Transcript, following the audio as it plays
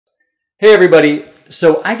Hey everybody,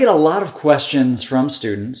 so I get a lot of questions from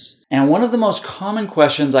students, and one of the most common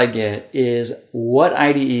questions I get is, what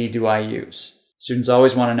IDE do I use? Students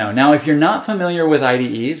always want to know. Now, if you're not familiar with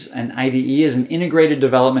IDEs, an IDE is an integrated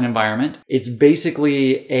development environment. It's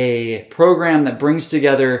basically a program that brings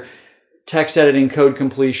together text editing, code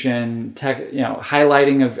completion,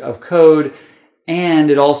 highlighting of code,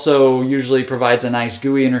 and it also usually provides a nice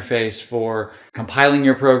GUI interface for compiling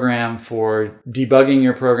your program, for debugging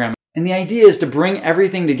your program. And the idea is to bring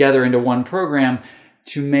everything together into one program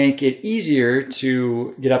to make it easier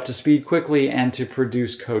to get up to speed quickly and to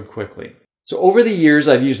produce code quickly. So over the years,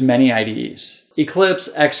 I've used many IDEs.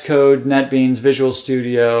 Eclipse, Xcode, NetBeans, Visual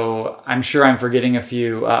Studio, I'm sure I'm forgetting a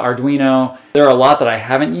few, Arduino. There are a lot that I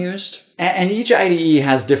haven't used. And each IDE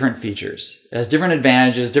has different features. It has different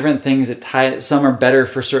advantages, different things that some are better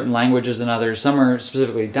for certain languages than others. Some are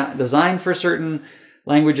specifically designed for certain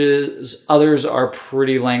languages. Others are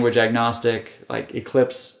pretty language agnostic, like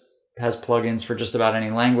Eclipse has plugins for just about any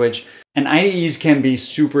language. And IDEs can be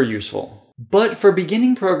super useful. But for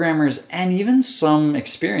beginning programmers and even some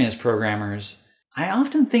experienced programmers, I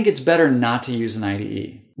often think it's better not to use an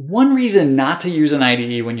IDE. One reason not to use an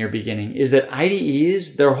IDE when you're beginning is that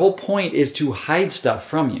IDEs, their whole point is to hide stuff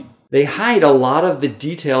from you. They hide a lot of the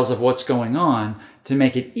details of what's going on to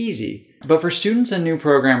make it easy. But for students and new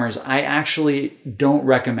programmers, I actually don't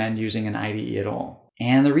recommend using an IDE at all.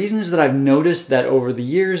 And the reason is that I've noticed that over the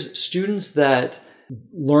years, students that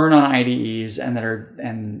learn on IDEs and that are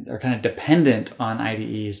kind of dependent on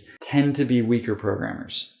IDEs tend to be weaker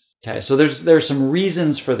programmers. Okay, so there's some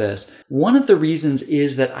reasons for this. One of the reasons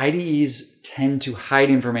is that IDEs tend to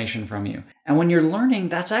hide information from you. And when you're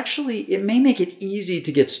learning, it may make it easy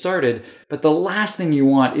to get started, but the last thing you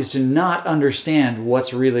want is to not understand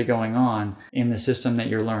what's really going on in the system that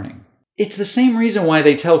you're learning. It's the same reason why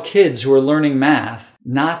they tell kids who are learning math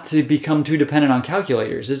not to become too dependent on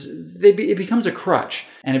calculators. It becomes a crutch,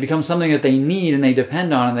 and it becomes something that they need and they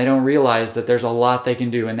depend on, and they don't realize that there's a lot they can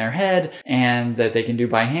do in their head and that they can do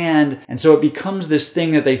by hand. And so it becomes this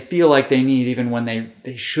thing that they feel like they need even when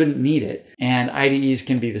they shouldn't need it. And IDEs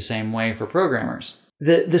can be the same way for programmers.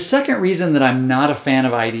 The second reason that I'm not a fan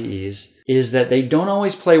of IDEs is that they don't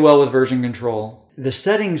always play well with version control. The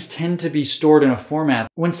settings tend to be stored in a format.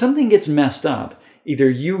 When something gets messed up, either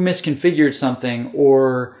you misconfigured something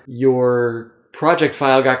or your project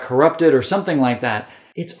file got corrupted or something like that,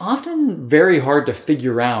 it's often very hard to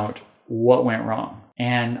figure out what went wrong.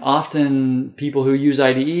 And often people who use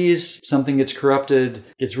IDEs, something gets corrupted,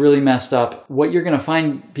 gets really messed up. What you're going to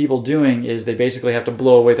find people doing is they basically have to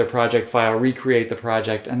blow away their project file, recreate the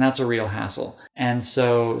project, and that's a real hassle. And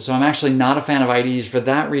so I'm actually not a fan of IDEs for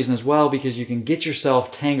that reason as well, because you can get yourself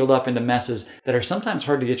tangled up into messes that are sometimes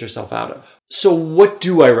hard to get yourself out of. So what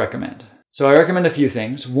do I recommend? So I recommend a few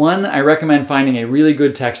things. One, I recommend finding a really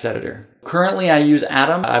good text editor. Currently I use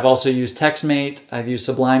Atom. I've also used TextMate. I've used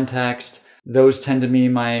Sublime Text. Those tend to be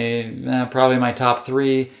probably my top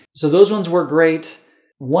three. So those ones work great.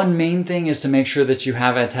 One main thing is to make sure that you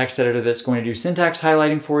have a text editor that's going to do syntax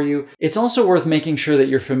highlighting for you. It's also worth making sure that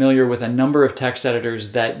you're familiar with a number of text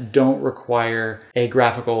editors that don't require a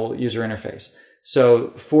graphical user interface. So,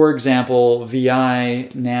 for example, VI,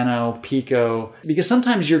 Nano, Pico, because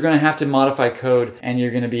sometimes you're going to have to modify code and you're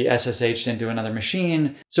going to be SSH'd into another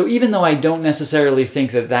machine. So even though I don't necessarily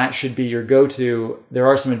think that should be your go-to, there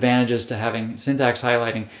are some advantages to having syntax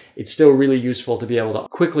highlighting. It's still really useful to be able to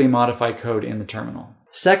quickly modify code in the terminal.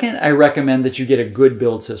 Second, I recommend that you get a good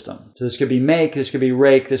build system. So this could be Make, this could be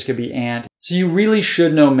Rake, this could be Ant. So you really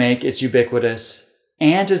should know Make, it's ubiquitous.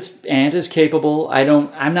 Ant is capable.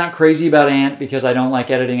 I'm not crazy about Ant because I don't like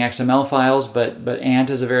editing XML files, but Ant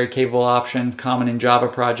is a very capable option, common in Java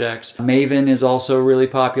projects. Maven is also really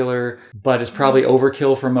popular, but is probably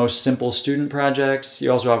overkill for most simple student projects.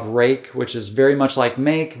 You also have Rake, which is very much like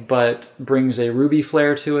Make, but brings a Ruby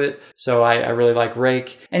flair to it. So I really like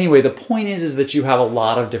Rake. Anyway, the point is that you have a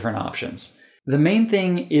lot of different options. The main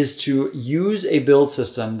thing is to use a build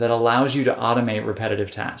system that allows you to automate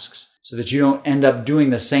repetitive tasks, so that you don't end up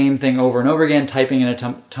doing the same thing over and over again, typing in a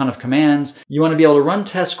ton of commands. You want to be able to run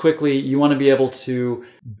tests quickly. You want to be able to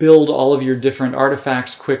build all of your different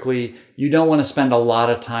artifacts quickly. You don't want to spend a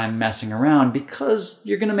lot of time messing around because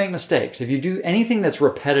you're going to make mistakes. If you do anything that's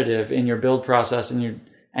repetitive in your build process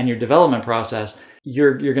and your development process,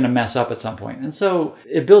 you're going to mess up at some point. And so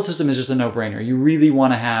a build system is just a no-brainer. You really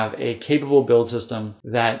want to have a capable build system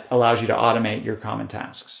that allows you to automate your common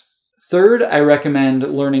tasks. Third, I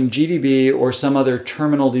recommend learning GDB or some other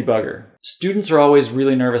terminal debugger. Students are always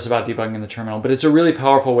really nervous about debugging in the terminal, but it's a really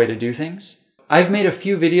powerful way to do things. I've made a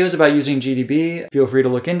few videos about using GDB. Feel free to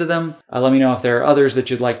look into them. Let me know if there are others that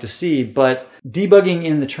you'd like to see. But debugging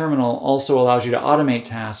in the terminal also allows you to automate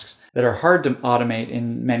tasks that are hard to automate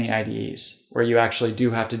in many IDEs, where you actually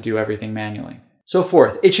do have to do everything manually. So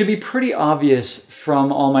fourth, it should be pretty obvious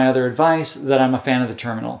from all my other advice that I'm a fan of the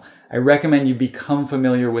terminal. I recommend you become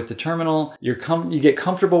familiar with the terminal, you get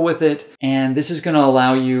comfortable with it, and this is going to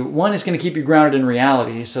allow you, one, it's going to keep you grounded in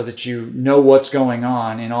reality so that you know what's going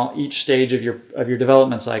on in each stage of your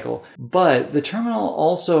development cycle. But the terminal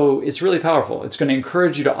also, it's really powerful. It's going to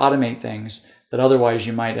encourage you to automate things that otherwise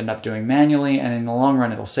you might end up doing manually, and in the long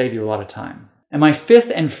run, it'll save you a lot of time. And my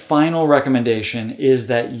fifth and final recommendation is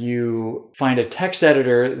that you find a text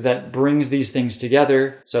editor that brings these things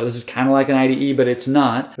together. So this is kind of like an IDE, but it's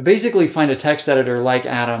not. But basically find a text editor like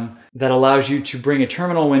Atom that allows you to bring a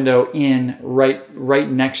terminal window in right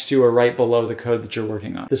next to or right below the code that you're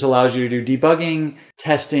working on. This allows you to do debugging,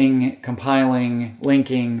 testing, compiling,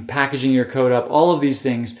 linking, packaging your code up, all of these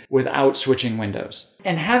things without switching windows.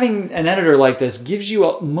 And having an editor like this gives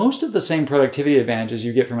you most of the same productivity advantages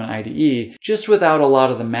you get from an IDE, just without a lot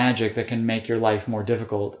of the magic that can make your life more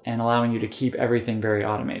difficult and allowing you to keep everything very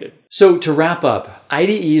automated. So to wrap up,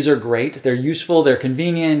 IDEs are great. They're useful, they're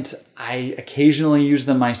convenient. I occasionally use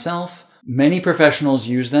them myself. Many professionals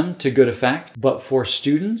use them to good effect, but for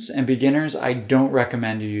students and beginners, I don't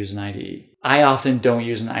recommend you use an IDE. I often don't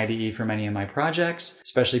use an IDE for many of my projects,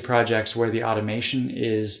 especially projects where the automation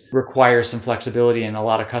requires some flexibility and a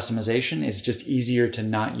lot of customization. It's just easier to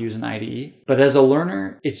not use an IDE. But as a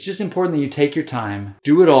learner, it's just important that you take your time,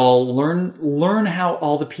 do it all, learn how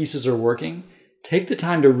all the pieces are working, take the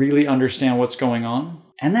time to really understand what's going on,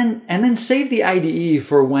 and then save the IDE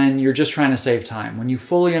for when you're just trying to save time. When you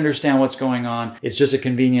fully understand what's going on, it's just a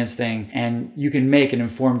convenience thing, and you can make an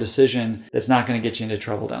informed decision that's not going to get you into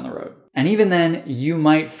trouble down the road. And even then, you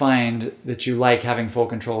might find that you like having full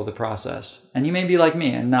control of the process. And you may be like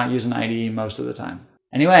me and not use an IDE most of the time.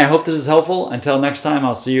 Anyway, I hope this is helpful. Until next time,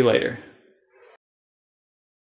 I'll see you later.